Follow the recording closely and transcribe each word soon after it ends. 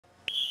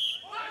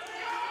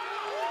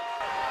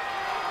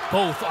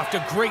Both off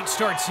to great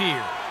starts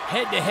here.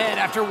 Head-to-head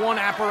after one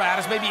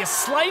apparatus, maybe a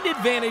slight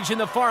advantage in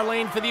the far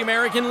lane for the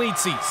American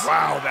Licis.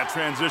 Wow, that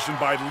transition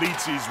by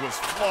Licis was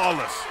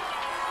flawless.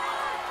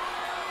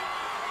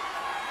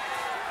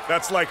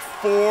 That's like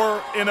 4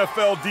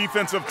 NFL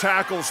defensive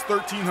tackles,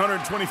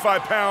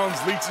 1,325 pounds.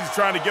 Licis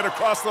trying to get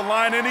across the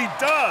line, and he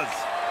does.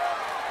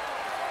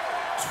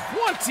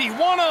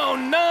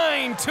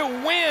 21:09 to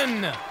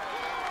win.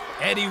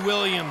 Eddie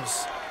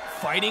Williams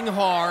fighting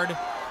hard.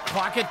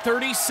 Clock at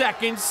 30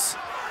 seconds.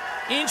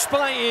 Inch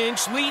by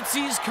inch,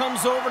 Licis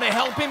comes over to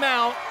help him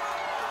out.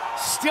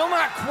 Still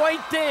not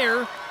quite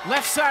there.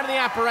 Left side of the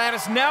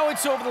apparatus, now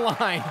it's over the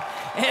line.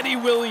 Eddie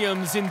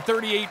Williams in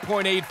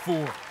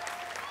 38.84.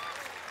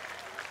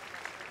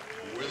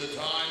 With a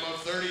time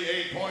of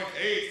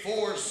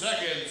 38.84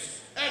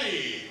 seconds,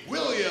 Eddie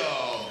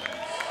Williams.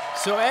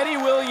 So Eddie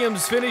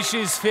Williams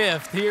finishes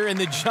 5th here in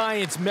the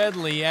Giants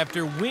Medley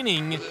after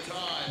winning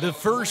the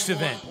first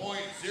event.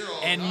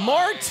 And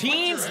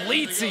Martins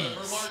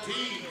Licis,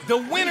 the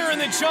winner in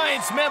the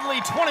Giants Medley,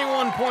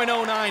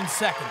 21.09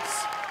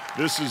 seconds.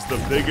 This is the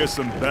biggest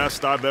and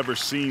best I've ever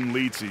seen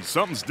Licis.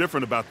 Something's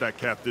different about that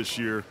cat this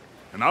year,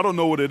 and I don't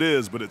know what it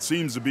is, but it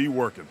seems to be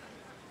working.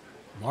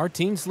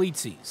 Martins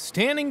Licis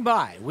standing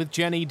by with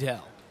Jenny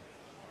Dell.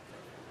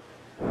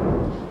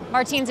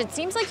 Martins, it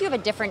seems like you have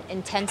a different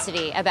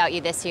intensity about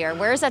you this year.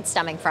 Where is that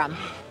stemming from?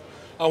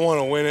 I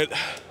want to win it.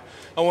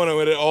 I want to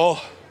win it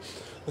all.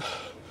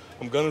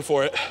 I'm gunning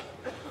for it.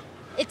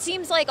 It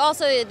seems like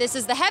also this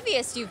is the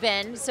heaviest you've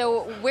been,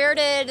 so where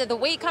did the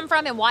weight come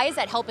from and why is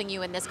that helping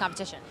you in this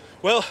competition?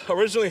 Well,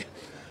 originally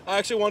I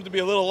actually wanted to be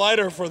a little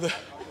lighter but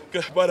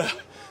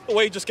the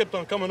weight just kept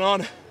on coming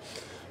on.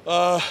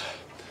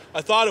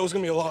 I thought it was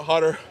going to be a lot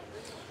hotter,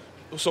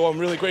 so I'm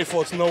really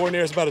grateful it's nowhere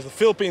near as bad as the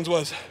Philippines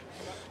was,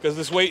 because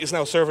this weight is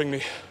now serving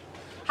me.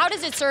 How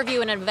does it serve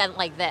you in an event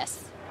like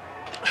this?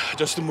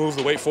 Just to move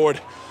the weight forward.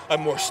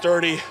 I'm more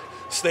sturdy,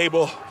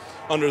 stable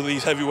under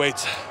these heavy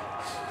weights.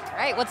 All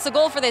right, what's the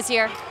goal for this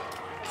year?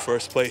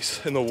 First place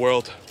in the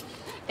world.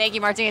 Thank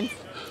you, Martins.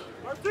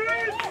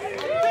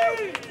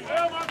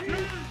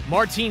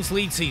 Martins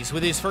Licis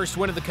with his first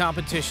win of the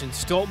competition.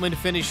 Stoltman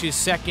finishes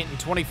 2nd in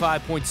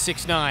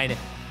 25.69.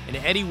 And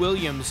Eddie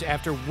Williams,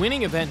 after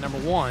winning event number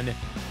 1,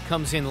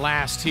 comes in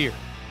last here.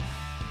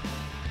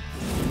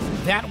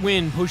 That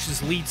win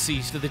pushes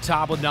Licis to the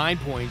top with 9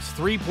 points,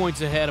 3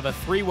 points ahead of a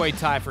 3-way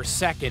tie for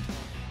 2nd.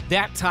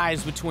 That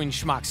ties between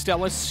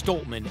Schmackstellis,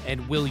 Stoltman,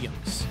 and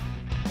Williams.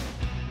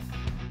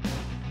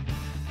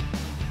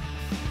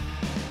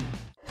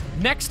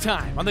 Next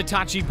time on the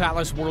Tachi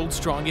Palace World's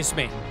Strongest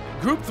Man,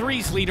 Group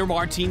 3's leader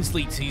Martins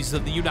Licis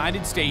of the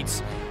United States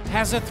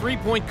has a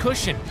 3-point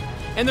cushion.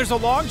 And there's a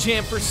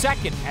logjam for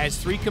 2nd as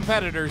 3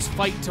 competitors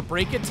fight to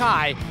break a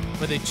tie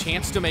with a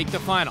chance to make the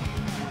final.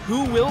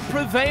 Who will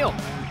prevail?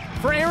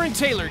 For Aaron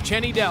Taylor,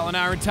 Jenny Dell, and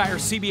our entire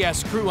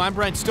CBS crew, I'm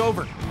Brent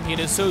Stover. In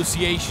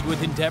association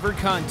with Endeavor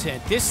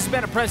Content, this has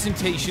been a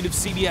presentation of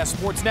CBS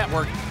Sports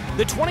Network,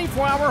 the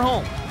 24-hour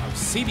home of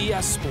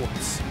CBS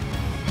Sports.